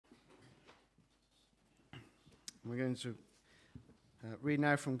We're going to read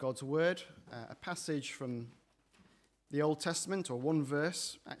now from God's Word, a passage from the Old Testament, or one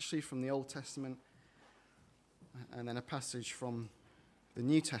verse actually from the Old Testament, and then a passage from the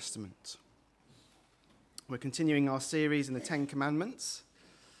New Testament. We're continuing our series in the Ten Commandments.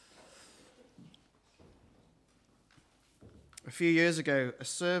 A few years ago, a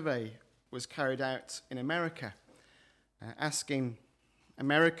survey was carried out in America, asking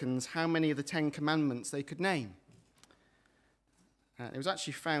Americans how many of the Ten Commandments they could name. It was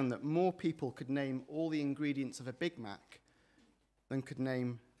actually found that more people could name all the ingredients of a Big Mac than could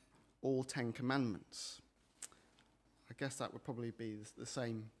name all 10 commandments. I guess that would probably be the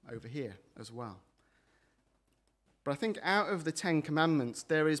same over here as well. But I think out of the 10 commandments,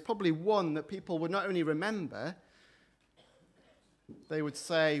 there is probably one that people would not only remember, they would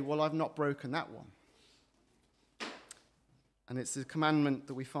say, well, I've not broken that one. And it's the commandment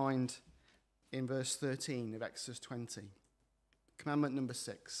that we find in verse 13 of Exodus 20. Commandment number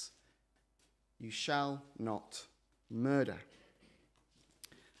 6, you shall not murder.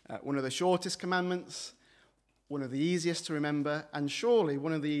 One of the shortest commandments, one of the easiest to remember, and surely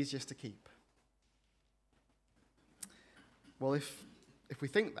one of the easiest to keep. Well, if we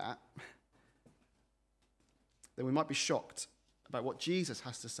think that, then we might be shocked about what Jesus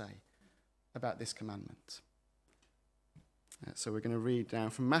has to say about this commandment. So we're going to read now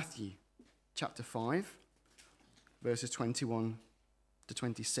from Matthew chapter 5, verses 21 to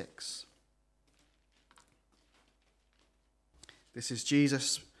 26. This is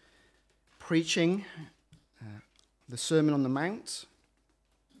Jesus preaching the Sermon on the Mount.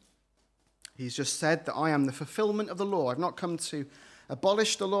 He's just said that I am the fulfillment of the law. I've not come to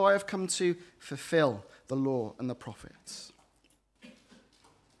abolish the law, I have come to fulfill the law and the prophets.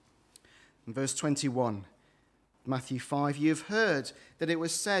 In verse 21, Matthew 5, you have heard that it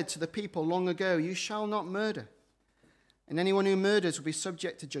was said to the people long ago, you shall not murder, and anyone who murders will be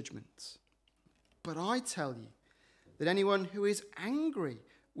subject to judgment. But I tell you that anyone who is angry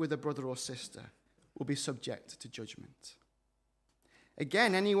with a brother or sister will be subject to judgment.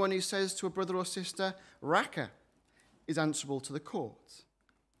 Again, anyone who says to a brother or sister, Raca, is answerable to the court.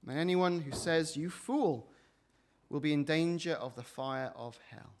 And anyone who says, you fool, will be in danger of the fire of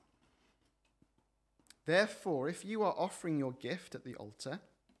hell. Therefore, if you are offering your gift at the altar,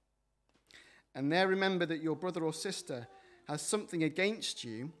 and there remember that your brother or sister has something against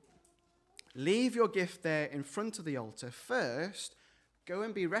you, leave your gift there in front of the altar. First, go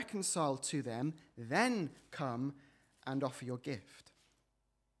and be reconciled to them, then come and offer your gift.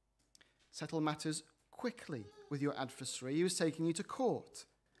 Settle matters quickly with your adversary who is taking you to court.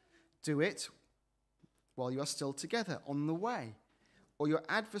 Do it while you are still together on the way, or your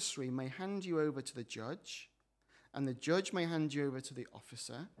adversary may hand you over to the judge, and the judge may hand you over to the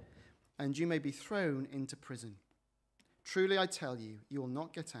officer, and you may be thrown into prison. Truly, I tell you, you will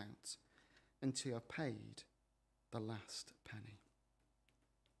not get out until you have paid the last penny.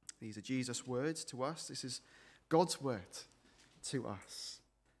 These are Jesus' words to us. This is God's word to us.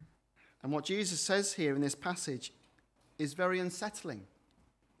 And what Jesus says here in this passage is very unsettling.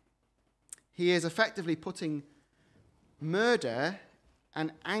 He is effectively putting murder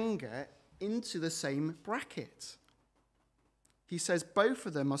and anger into the same bracket. He says both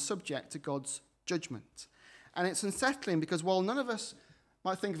of them are subject to God's judgment. And it's unsettling because while none of us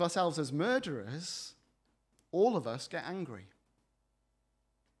might think of ourselves as murderers, all of us get angry.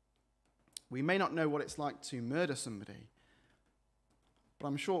 We may not know what it's like to murder somebody, but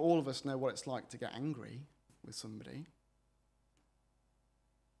I'm sure all of us know what it's like to get angry with somebody.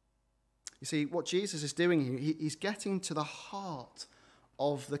 You see, what Jesus is doing here, he's getting to the heart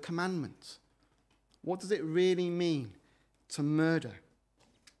of the commandment. What does it really mean to murder?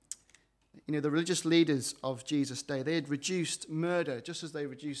 You know, the religious leaders of Jesus' day, they had reduced murder, just as they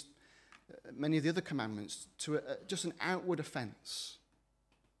reduced many of the other commandments, to just an outward offense.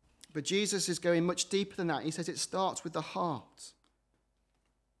 But Jesus is going much deeper than that. He says it starts with the heart.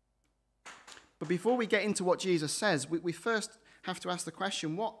 But before we get into what Jesus says, we first have to ask the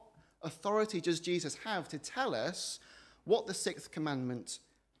question, what authority does Jesus have to tell us what the sixth commandment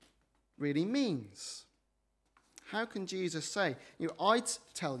really means? How can Jesus say, I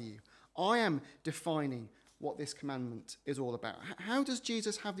tell you, I am defining what this commandment is all about? How does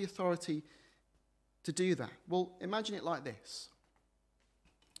Jesus have the authority to do that? Well, imagine it like this.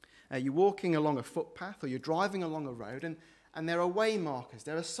 You're walking along a footpath or you're driving along a road and there are way markers,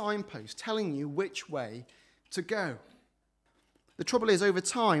 there are signposts telling you which way to go. The trouble is, over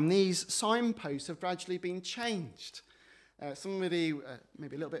time, these signposts have gradually been changed. Somebody,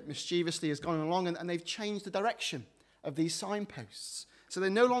 maybe a little bit mischievously, has gone along and they've changed the direction of these signposts. So they're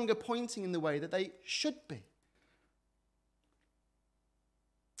no longer pointing in the way that they should be.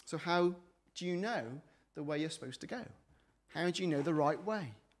 So how do you know the way you're supposed to go? How do you know the right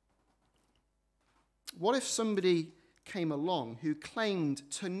way? What if somebody came along who claimed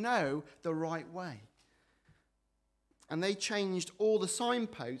to know the right way? And they changed all the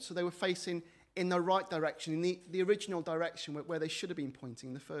signposts so they were facing in the right direction, in the original direction where they should have been pointing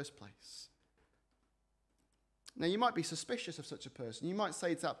in the first place. Now, you might be suspicious of such a person. You might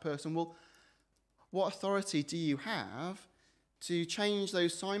say to that person, well, what authority do you have to change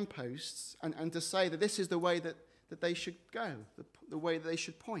those signposts and to say that this is the way that they should go, the way that they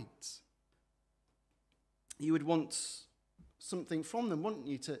should point? You would want something from them, wouldn't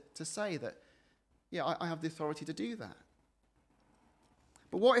you, to say that, yeah, I have the authority to do that.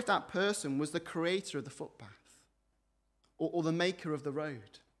 But what if that person was the creator of the footpath or the maker of the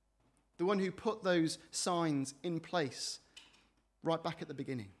road, the one who put those signs in place right back at the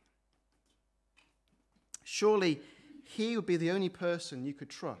beginning? Surely he would be the only person you could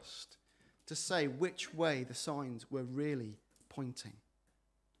trust to say which way the signs were really pointing.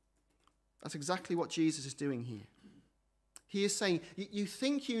 That's exactly what Jesus is doing here. He is saying, you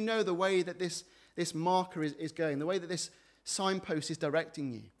think you know the way that this marker is going, the way that this signpost is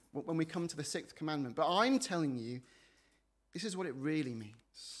directing you when we come to the 6th commandment. But I'm telling you, this is what it really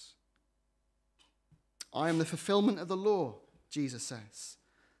means. I am the fulfillment of the law, Jesus says.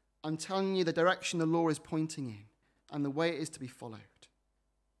 I'm telling you the direction the law is pointing in and the way it is to be followed.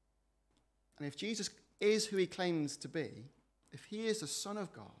 And if Jesus is who he claims to be, if he is the Son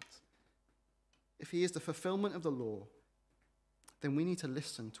of God, if he is the fulfillment of the law, then we need to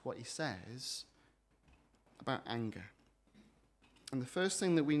listen to what he says about anger. And the first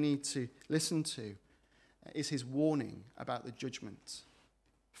thing that we need to listen to is his warning about the judgment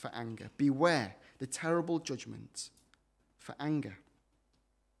for anger. Beware the terrible judgment for anger.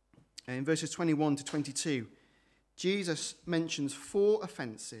 And in verses 21 to 22, Jesus mentions 4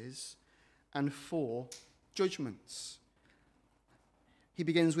 offences and 4 judgments. He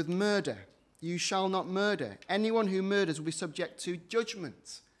begins with murder. You shall not murder. Anyone who murders will be subject to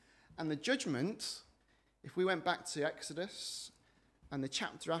judgment. And the judgment, if we went back to Exodus and the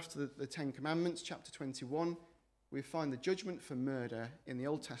chapter after the 10 Commandments, chapter 21, we find the judgment for murder in the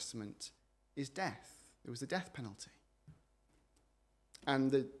Old Testament is death. It was the death penalty.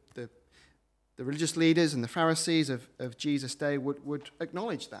 And the religious leaders and the Pharisees of Jesus' day would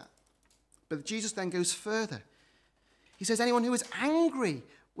acknowledge that. But Jesus then goes further. He says anyone who is angry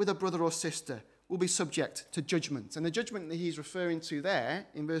with a brother or sister will be subject to judgment. And the judgment that he's referring to there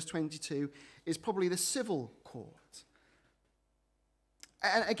in verse 22 is probably the civil court.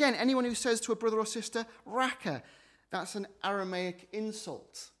 And again, anyone who says to a brother or sister, raka, that's an Aramaic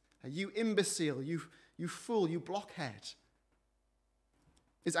insult. You imbecile, you fool, you blockhead,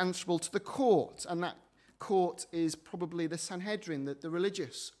 is answerable to the court. And that court is probably the Sanhedrin, the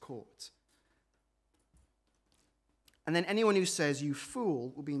religious court. And then anyone who says, you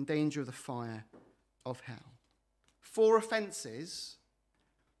fool, will be in danger of the fire of hell. 4 offences,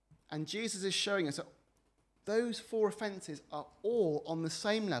 and Jesus is showing us that those 4 offences are all on the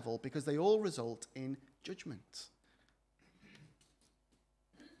same level because they all result in judgment.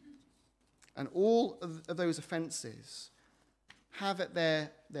 And all of those offences have at their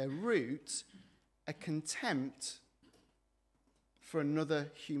root a contempt for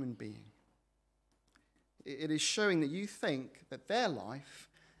another human being. It is showing that you think that their life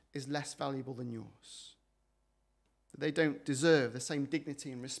is less valuable than yours. That they don't deserve the same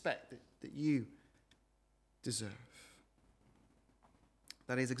dignity and respect that you deserve.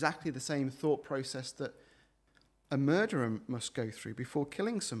 That is exactly the same thought process that a murderer must go through before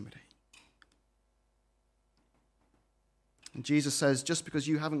killing somebody. And Jesus says, just because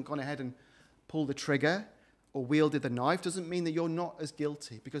you haven't gone ahead and pulled the trigger or wielded the knife doesn't mean that you're not as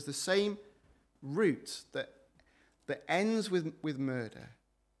guilty, because the same root that ends with murder,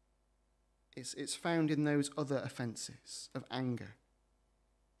 it's found in those other offences of anger,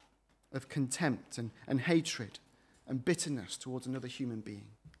 of contempt and hatred and bitterness towards another human being.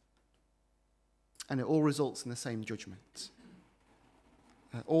 And it all results in the same judgment.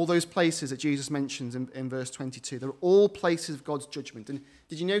 All those places that Jesus mentions in verse 22, they're all places of God's judgment. And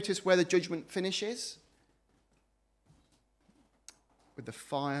did you notice where the judgment finishes? With the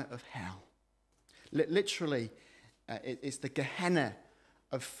fire of hell. Literally, it's the Gehenna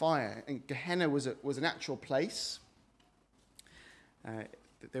of fire. And Gehenna was an actual place.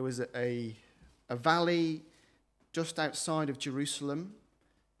 There was a valley just outside of Jerusalem.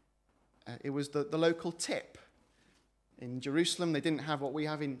 It was the local tip. In Jerusalem, they didn't have what we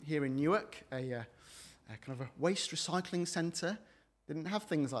have here in Newark, a kind of a waste recycling centre. They didn't have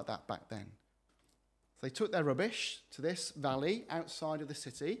things like that back then. they took their rubbish to this valley outside of the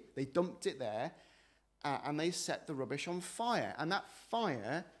city. They dumped it there, and they set the rubbish on fire. And that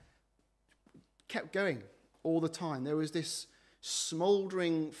fire kept going all the time. There was this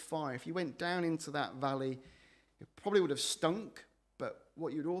smouldering fire. If you went down into that valley, it probably would have stunk, but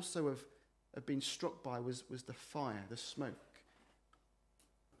what you'd also have been struck by was the fire, the smoke.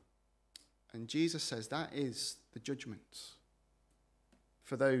 And Jesus says that is the judgment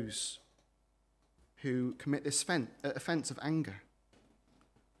for those who commit this offense of anger.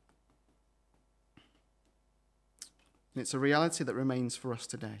 And it's a reality that remains for us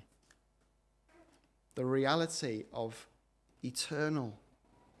today. The reality of eternal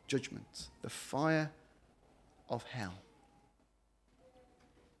judgment, the fire of hell.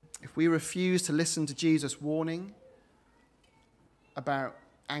 If we refuse to listen to Jesus' warning about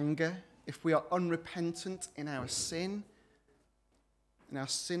anger, if we are unrepentant in our sin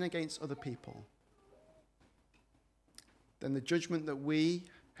against other people, then the judgment that we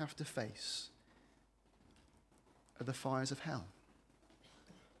have to face are the fires of hell.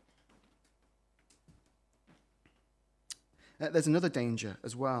 There's another danger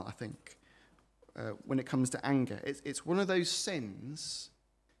as well, I think, when it comes to anger. It's one of those sins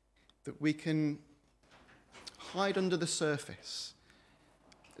that we can hide under the surface.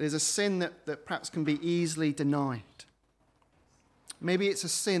 It is a sin that perhaps can be easily denied. Maybe it's a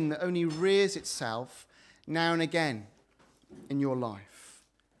sin that only rears itself now and again in your life.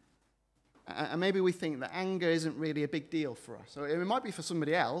 And maybe we think that anger isn't really a big deal for us. Or it might be for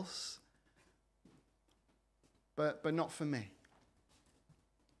somebody else, but not for me.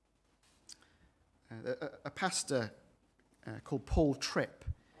 A pastor called Paul Tripp,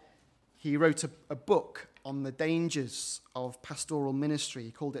 he wrote a book on the dangers of pastoral ministry.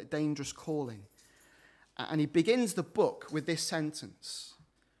 He called it Dangerous Calling. And he begins the book with this sentence.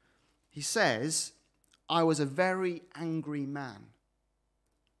 He says, "I was a very angry man.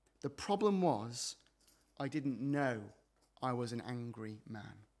 The problem was I didn't know I was an angry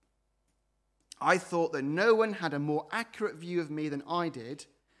man. I thought that no one had a more accurate view of me than I did,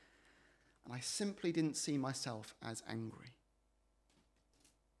 and I simply didn't see myself as angry."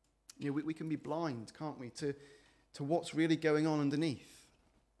 You know, we can be blind, can't we, to what's really going on underneath,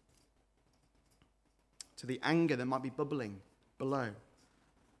 to the anger that might be bubbling below,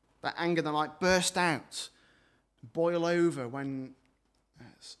 that anger that might burst out, boil over when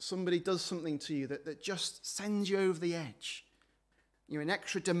somebody does something to you that just sends you over the edge. You know, an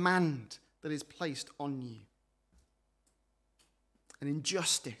extra demand that is placed on you. An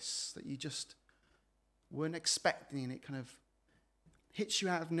injustice that you just weren't expecting, and it kind of hits you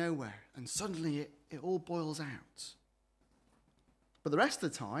out of nowhere, and suddenly it all boils out. But the rest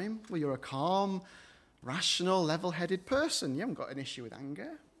of the time, well, you're a calm, rational, level-headed person. You haven't got an issue with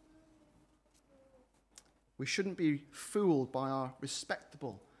anger. We shouldn't be fooled by our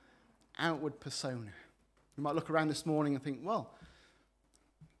respectable outward persona. You might look around this morning and think, well,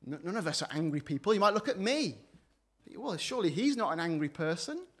 none of us are angry people. You might look at me. Well, surely he's not an angry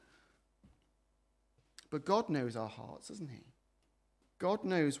person. But God knows our hearts, doesn't he? God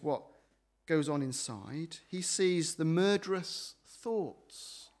knows what goes on inside. He sees the murderous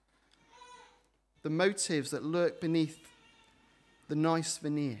thoughts, the motives that lurk beneath the nice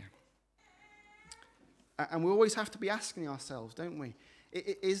veneer. And we always have to be asking ourselves, don't we?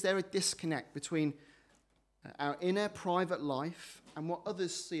 Is there a disconnect between our inner private life and what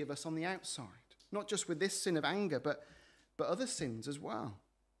others see of us on the outside? Not just with this sin of anger, but other sins as well.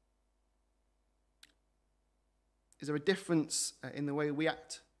 Is there a difference in the way we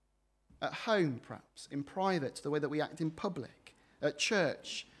act at home, perhaps, in private, to the way that we act in public, at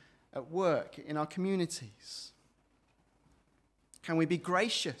church, at work, in our communities? Can we be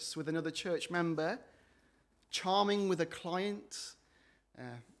gracious with another church member, charming with a client,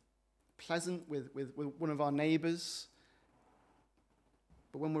 pleasant with one of our neighbours?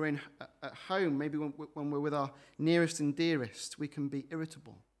 But when we're at home, maybe when we're with our nearest and dearest, we can be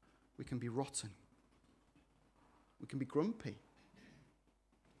irritable, we can be rotten, we can be grumpy.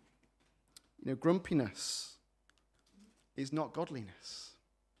 You know, grumpiness is not godliness.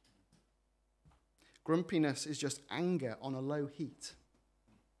 Grumpiness is just anger on a low heat.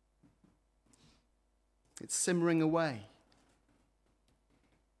 It's simmering away.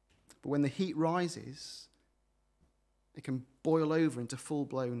 But when the heat rises, it can boil over into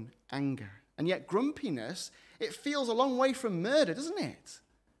full-blown anger. And yet grumpiness, it feels a long way from murder, doesn't it?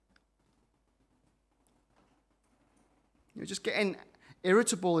 You know, just getting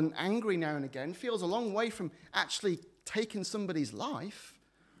irritable and angry now and again feels a long way from actually taking somebody's life.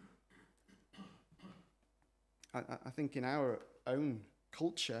 I think in our own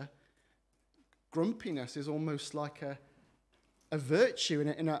culture, grumpiness is almost like a virtue in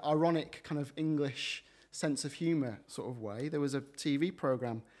an ironic kind of English sense of humour sort of way. There was a TV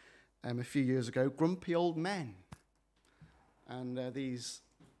programme a few years ago, Grumpy Old Men. And these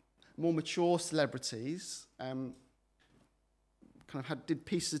more mature celebrities did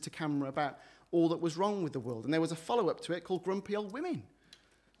pieces to camera about all that was wrong with the world. And there was a follow-up to it called Grumpy Old Women,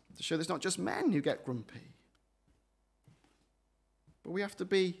 to show that it's not just men who get grumpy. But we have to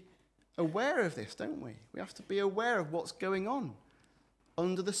be aware of this, don't we? We have to be aware of what's going on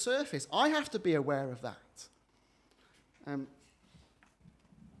under the surface. I have to be aware of that.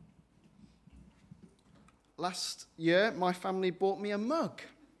 Last year, my family bought me a mug.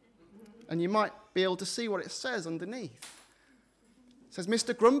 And you might be able to see what it says underneath. It says,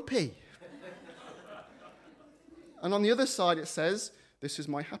 Mr. Grumpy. And on the other side it says, this is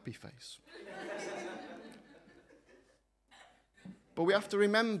my happy face. But we have to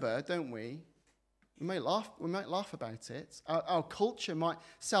remember, don't we? We might laugh about it. Our culture might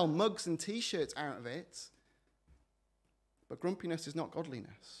sell mugs and T-shirts out of it. But grumpiness is not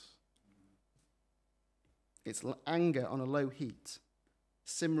godliness. It's anger on a low heat,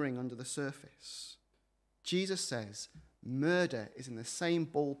 simmering under the surface. Jesus says murder is in the same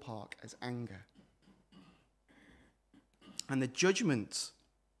ballpark as anger. And the judgment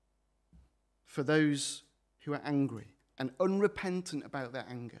for those who are angry and unrepentant about their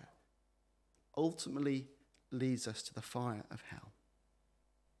anger ultimately leads us to the fire of hell.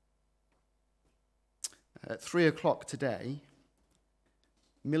 At 3:00 today,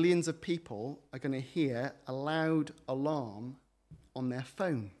 millions of people are going to hear a loud alarm on their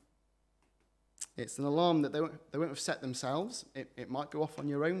phone. It's an alarm that they won't have set themselves. It might go off on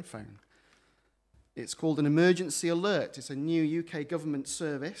your own phone. It's called an emergency alert. It's a new UK government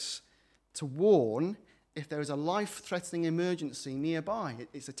service to warn if there is a life-threatening emergency nearby.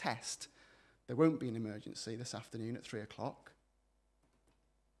 It's a test. There won't be an emergency this afternoon at 3:00.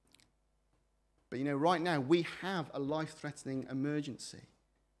 But right now we have a life-threatening emergency.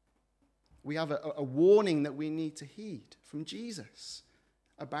 We have a warning that we need to heed from Jesus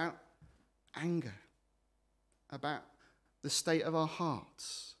about anger, about the state of our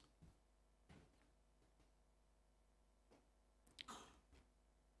hearts.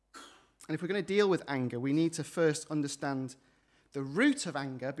 And if we're going to deal with anger, we need to first understand the root of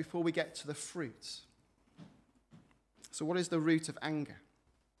anger before we get to the fruit. So what is the root of anger?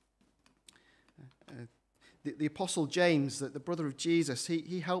 The Apostle James, the brother of Jesus,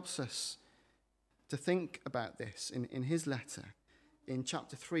 he helps us to think about this in his letter in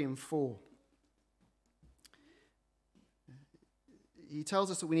chapter 3 and 4. He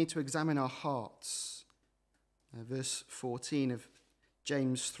tells us that we need to examine our hearts. Verse 14 of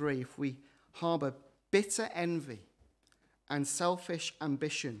James 3, if we harbour bitter envy and selfish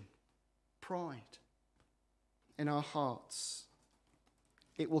ambition, pride in our hearts,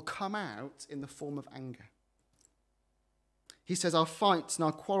 it will come out in the form of anger. He says our fights and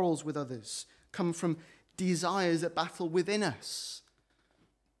our quarrels with others come from desires that battle within us.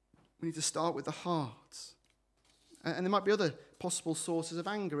 We need to start with the heart. And there might be other possible sources of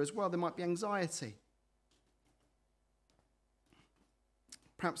anger as well. There might be anxiety.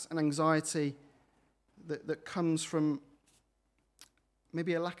 Perhaps an anxiety that comes from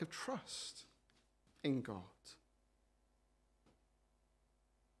maybe a lack of trust in God.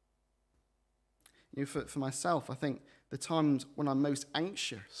 For myself, I think the times when I'm most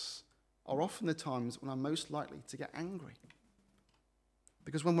anxious are often the times when I'm most likely to get angry.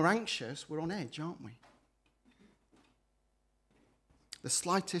 Because when we're anxious, we're on edge, aren't we? The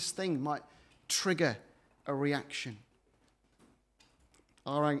slightest thing might trigger a reaction.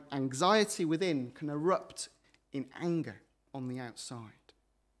 Our anxiety within can erupt in anger on the outside.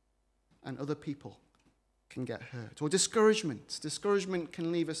 And other people can get hurt. Or discouragement. Discouragement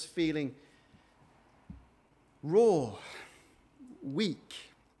can leave us feeling raw, weak.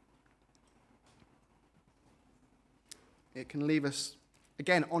 It can leave us,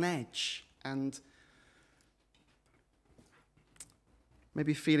 again, on edge and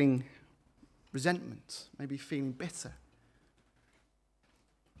maybe feeling resentment, maybe feeling bitter.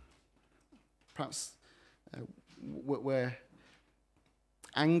 Perhaps we're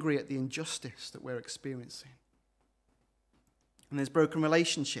angry at the injustice that we're experiencing. And there's broken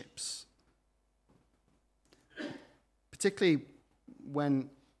relationships. Particularly when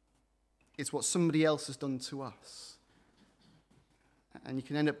it's what somebody else has done to us. And you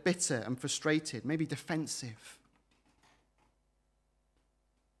can end up bitter and frustrated, maybe defensive.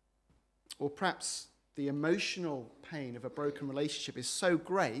 Or perhaps the emotional pain of a broken relationship is so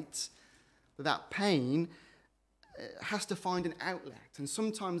great that pain has to find an outlet. And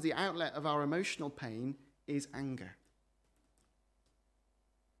sometimes the outlet of our emotional pain is anger.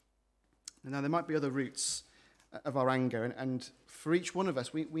 Now, there might be other roots of our anger. And for each one of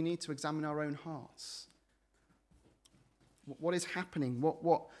us, we need to examine our own hearts. What is happening?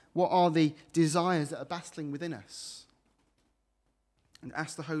 What are the desires that are battling within us? And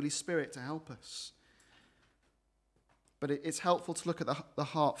ask the Holy Spirit to help us. But it's helpful to look at the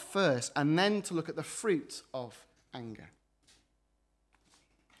heart first and then to look at the fruit of anger.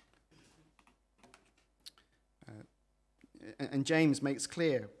 And James makes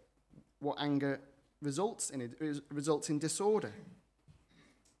clear what anger results in. It results in disorder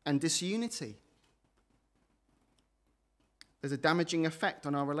and disunity. There's a damaging effect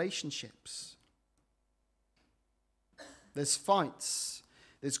on our relationships. There's fights.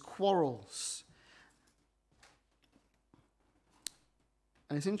 There's quarrels.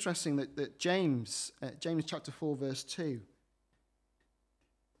 And it's interesting that James chapter 4, verse 2,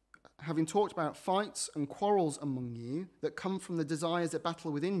 having talked about fights and quarrels among you that come from the desires that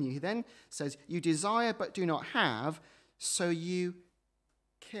battle within you, he then says, you desire but do not have, so you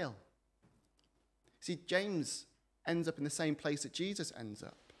kill. See, James ends up in the same place that Jesus ends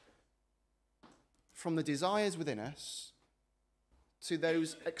up. From the desires within us to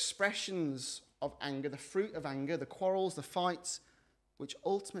those expressions of anger, the fruit of anger, the quarrels, the fights, which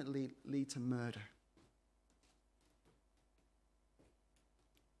ultimately lead to murder.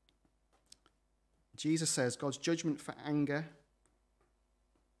 Jesus says God's judgment for anger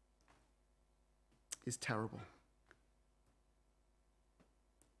is terrible.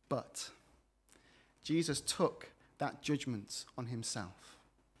 But Jesus took that judgment on himself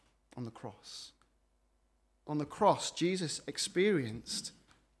on the cross. On the cross, Jesus experienced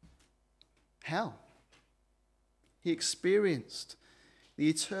hell. He experienced the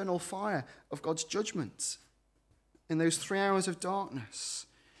eternal fire of God's judgment in those 3 hours of darkness.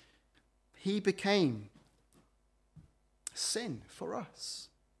 He became sin for us.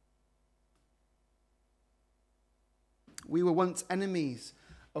 We were once enemies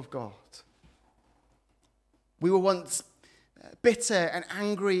of God. We were once bitter and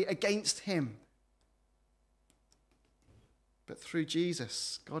angry against him. But through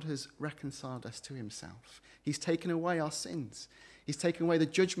Jesus, God has reconciled us to himself. He's taken away our sins. He's taken away the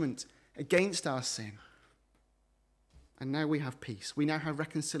judgment against our sin. And now we have peace. We now have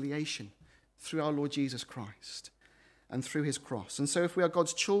reconciliation through our Lord Jesus Christ and through his cross. And so if we are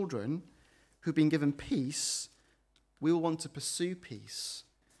God's children who've been given peace, we will want to pursue peace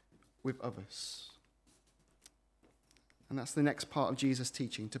with others. And that's the next part of Jesus'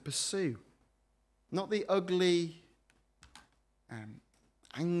 teaching, to pursue. Not the ugly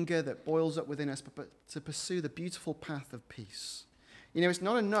anger that boils up within us, but to pursue the beautiful path of peace. You know, it's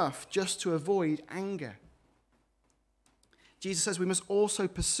not enough just to avoid anger. Jesus says we must also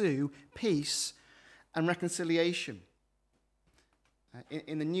pursue peace and reconciliation.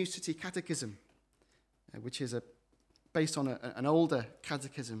 In the New City Catechism, which is based on an older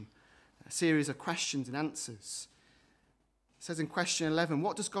catechism, a series of questions and answers, it says in question 11,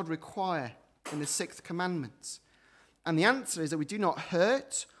 what does God require in the 6th commandment? And the answer is that we do not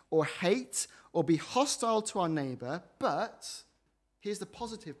hurt or hate or be hostile to our neighbour, but, here's the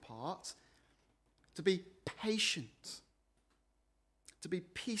positive part, to be patient, to be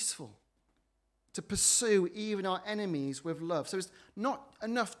peaceful, to pursue even our enemies with love. So it's not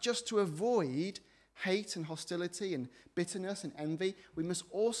enough just to avoid hate and hostility and bitterness and envy. We must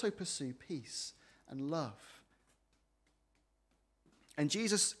also pursue peace and love. And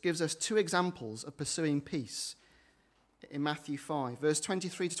Jesus gives us 2 examples of pursuing peace in Matthew 5. Verse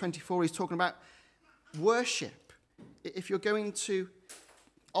 23 to 24, he's talking about worship. If you're going to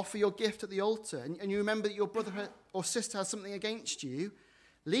offer your gift at the altar and you remember that your brother or sister has something against you,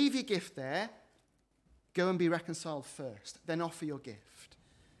 leave your gift there, go and be reconciled first, then offer your gift.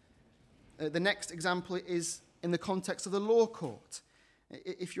 The next example is in the context of the law court.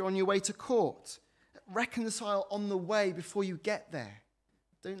 If you're on your way to court, reconcile on the way before you get there.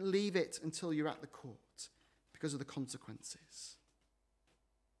 Don't leave it until you're at the court because of the consequences.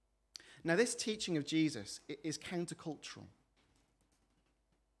 Now, this teaching of Jesus is countercultural.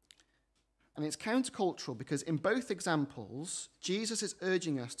 And it's countercultural because in both examples, Jesus is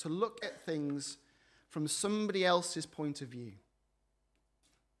urging us to look at things from somebody else's point of view.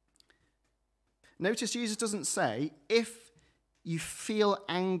 Notice Jesus doesn't say, if you feel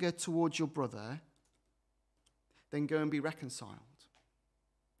anger towards your brother, then go and be reconciled.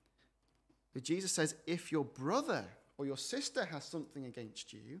 But Jesus says, if your brother or your sister has something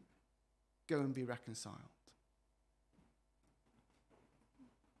against you, go and be reconciled.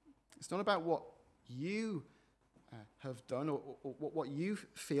 It's not about what you have done, or what you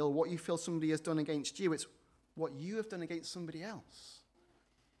feel somebody has done against you. It's what you have done against somebody else.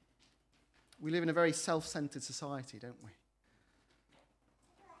 We live in a very self-centered society, don't we?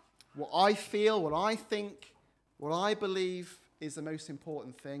 What I feel, what I think, what I believe is the most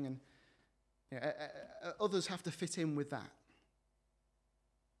important thing, and others have to fit in with that.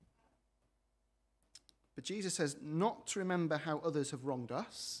 But Jesus says not to remember how others have wronged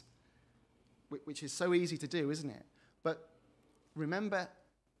us, which is so easy to do, isn't it? But remember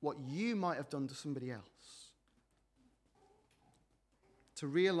what you might have done to somebody else. To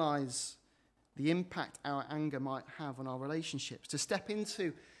realize the impact our anger might have on our relationships. To step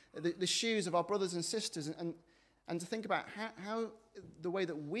into the shoes of our brothers and sisters and to think about how the way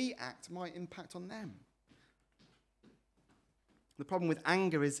that we act might impact on them. The problem with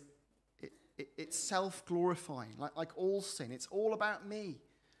anger is it's self-glorifying, like all sin. It's all about me.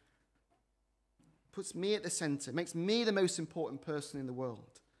 Puts me at the center, makes me the most important person in the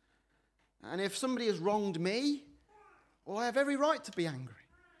world. And if somebody has wronged me, well, I have every right to be angry.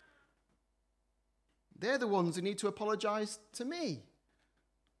 They're the ones who need to apologize to me.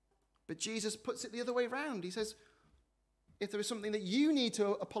 But Jesus puts it the other way around. He says, if there is something that you need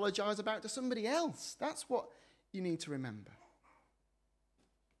to apologize about to somebody else, that's what you need to remember.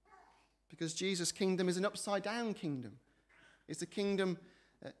 Because Jesus' kingdom is an upside-down kingdom. It's a kingdom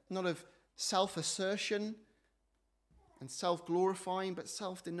not of self-assertion and self-glorifying, but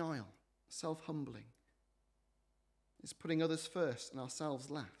self-denial, self-humbling. It's putting others first and ourselves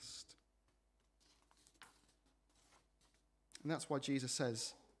last. And that's why Jesus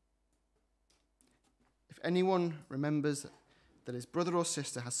says, if anyone remembers that his brother or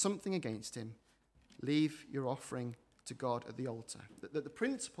sister has something against him, leave your offering to God at the altar. The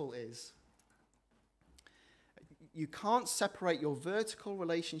principle is, you can't separate your vertical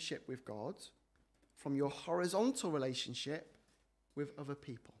relationship with God from your horizontal relationship with other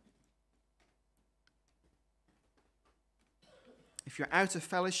people. If you're out of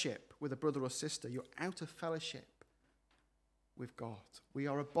fellowship with a brother or sister, you're out of fellowship with God. We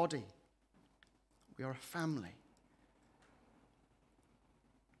are a body. We are a family.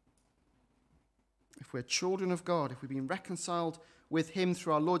 If we're children of God, if we've been reconciled with him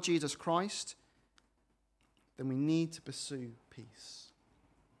through our Lord Jesus Christ, then we need to pursue peace.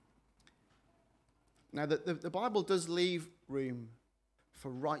 Now, the Bible does leave room for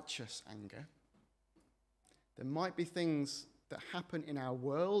righteous anger. There might be things that happen in our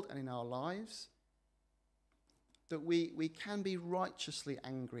world and in our lives that we can be righteously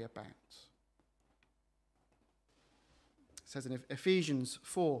angry about. It says in Ephesians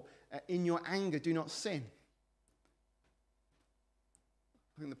 4, in your anger do not sin.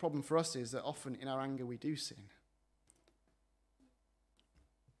 I think the problem for us is that often in our anger we do sin.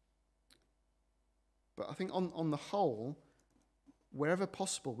 But I think on the whole, wherever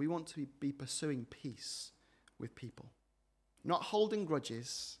possible, we want to be pursuing peace with people. Not holding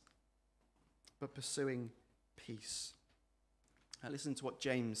grudges, but pursuing peace. Now listen to what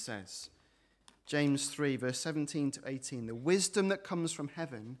James says. James 3, verse 17 to 18. The wisdom that comes from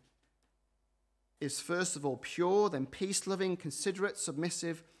heaven is first of all pure, then peace-loving, considerate,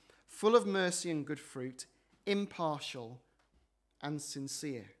 submissive, full of mercy and good fruit, impartial and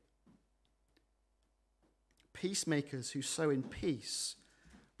sincere. Peacemakers who sow in peace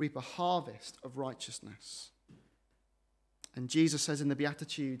reap a harvest of righteousness. And Jesus says in the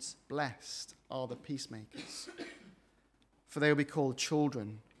Beatitudes, blessed are the peacemakers, for they will be called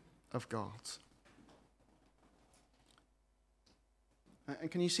children of God. And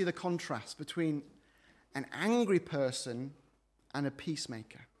can you see the contrast between an angry person and a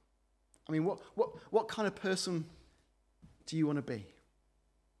peacemaker? I mean, what kind of person do you want to be?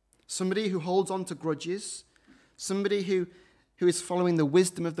 Somebody who holds on to grudges, somebody who is following the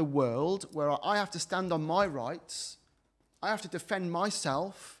wisdom of the world, where I have to stand on my rights, I have to defend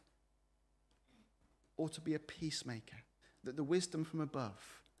myself, or to be a peacemaker, that the wisdom from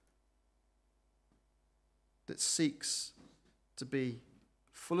above that seeks to be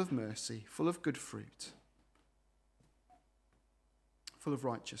full of mercy, full of good fruit, full of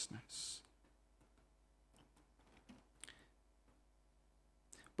righteousness.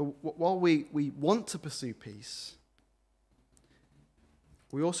 But while we want to pursue peace,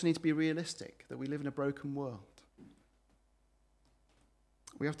 we also need to be realistic that we live in a broken world.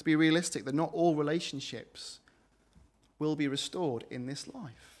 We have to be realistic that not all relationships will be restored in this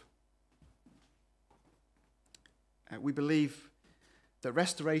life. We believe that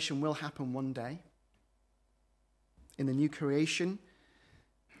restoration will happen one day. In the new creation,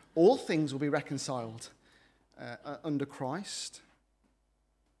 all things will be reconciled under Christ.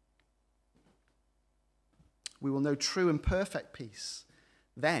 We will know true and perfect peace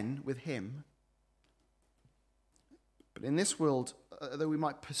then with him. But in this world, though we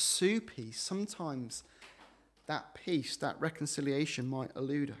might pursue peace, sometimes that peace, that reconciliation might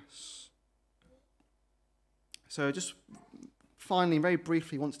elude us. So just finally, very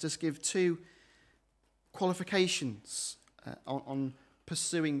briefly, I want to just give two qualifications on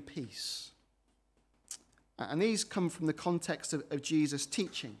pursuing peace. And these come from the context of Jesus'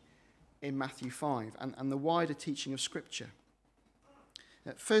 teaching in Matthew 5 and the wider teaching of Scripture.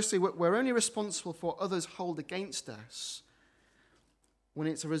 Firstly, we're only responsible for what others hold against us when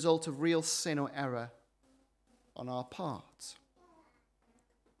it's a result of real sin or error on our part.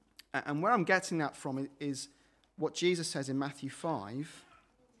 And where I'm getting that from is what Jesus says in Matthew 5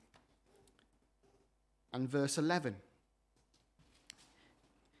 and verse 11.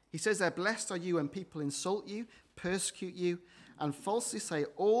 He says there, "Blessed are you when people insult you, persecute you, and falsely say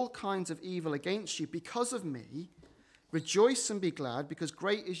all kinds of evil against you because of me. Rejoice and be glad, because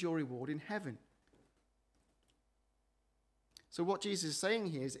great is your reward in heaven." So what Jesus is saying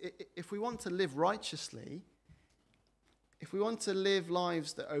here is, if we want to live righteously, if we want to live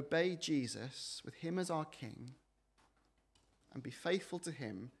lives that obey Jesus with him as our King and be faithful to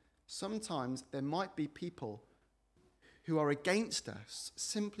him, sometimes there might be people who are against us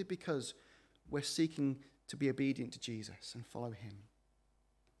simply because we're seeking to be obedient to Jesus and follow him.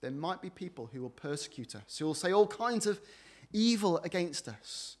 There might be people who will persecute us, who will say all kinds of evil against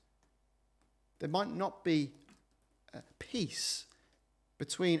us. There might not be peace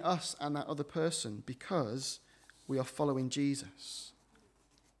between us and that other person because we are following Jesus.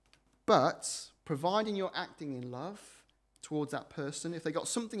 But providing you're acting in love towards that person, if they got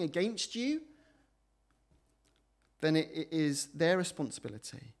something against you, then it is their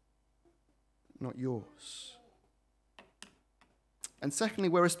responsibility, not yours. And secondly,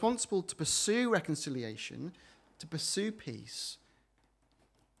 we're responsible to pursue reconciliation, to pursue peace,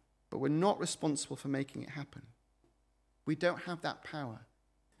 but we're not responsible for making it happen. We don't have that power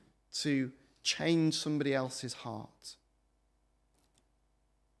to change somebody else's heart.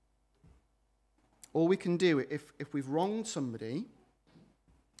 All we can do, if we've wronged somebody,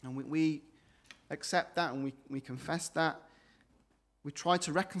 and we accept that and we confess that, we try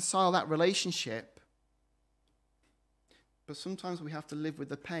to reconcile that relationship, but sometimes we have to live with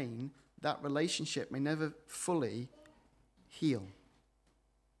the pain. That relationship may never fully heal.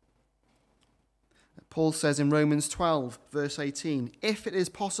 Paul says in Romans 12, verse 18, "If it is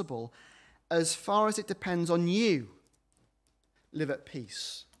possible, as far as it depends on you, live at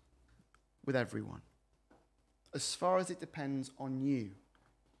peace with everyone." As far as it depends on you.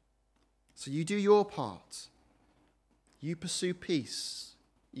 So you do your part. You pursue peace.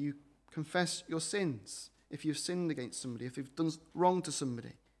 You confess your sins if you've sinned against somebody, if you've done wrong to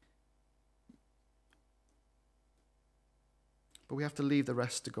somebody. But we have to leave the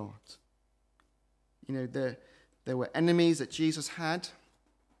rest to God. You know, there were enemies that Jesus had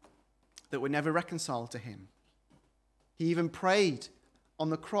that were never reconciled to him. He even prayed on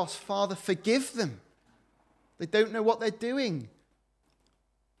the cross, "Father, forgive them. They don't know what they're doing."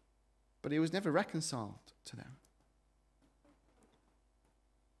 But he was never reconciled to them.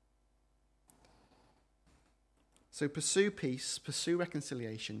 So pursue peace, pursue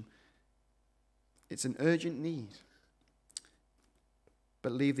reconciliation. It's an urgent need.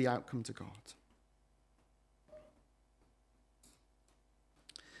 But leave the outcome to God.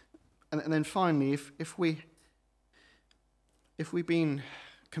 And then finally, if we've been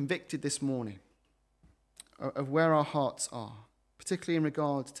convicted this morning of where our hearts are, particularly in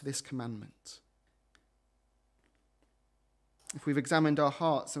regard to this commandment, if we've examined our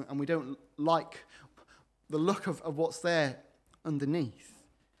hearts and we don't like the look of what's there underneath,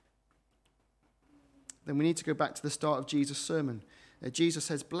 then we need to go back to the start of Jesus' sermon. Jesus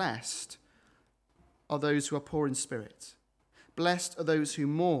says, "Blessed are those who are poor in spirit. Blessed are those who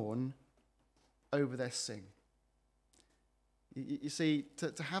mourn over their sin." You see,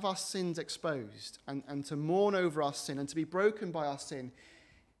 to have our sins exposed and to mourn over our sin and to be broken by our sin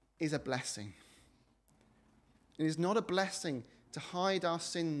is a blessing. It is not a blessing to hide our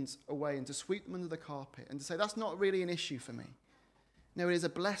sins away and to sweep them under the carpet and to say, "That's not really an issue for me." No, it is a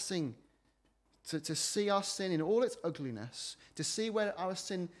blessing to see our sin in all its ugliness, to see where our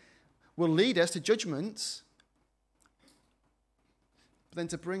sin will lead us to judgment, but then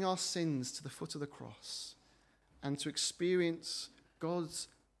to bring our sins to the foot of the cross and to experience God's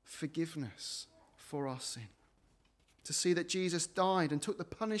forgiveness for our sin. To see that Jesus died and took the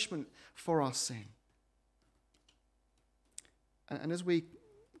punishment for our sin. And as we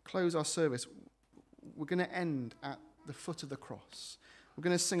close our service, we're going to end at the foot of the cross. We're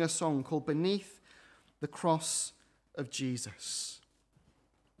going to sing a song called "Beneath the cross of Jesus.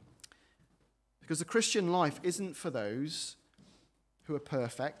 Because the Christian life isn't for those who are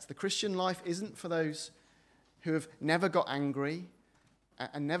perfect. The Christian life isn't for those who have never got angry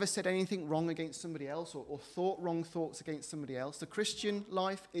and never said anything wrong against somebody else or thought wrong thoughts against somebody else. The Christian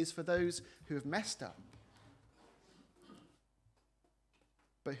life is for those who have messed up,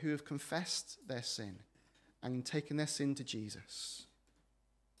 but who have confessed their sin and taken their sin to Jesus.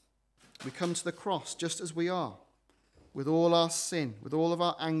 We come to the cross just as we are, with all our sin, with all of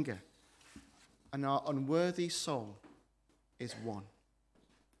our anger, and our unworthy soul is one.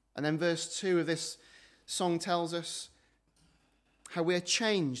 And then verse 2 of this song tells us how we're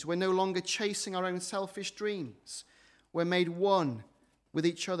changed. We're no longer chasing our own selfish dreams. We're made one with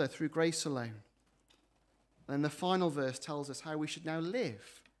each other through grace alone. And then the final verse tells us how we should now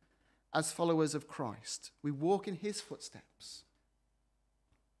live as followers of Christ. We walk in his footsteps.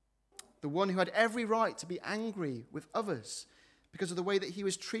 The one who had every right to be angry with others because of the way that he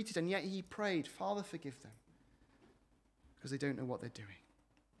was treated, and yet he prayed, Father, forgive them, because they don't know what they're doing.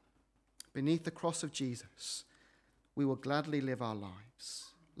 Beneath the cross of Jesus, we will gladly live our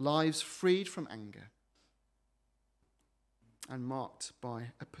lives, lives freed from anger and marked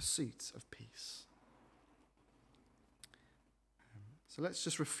by a pursuit of peace. So let's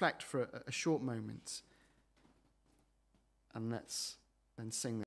just reflect for a short moment, and let's then sing this.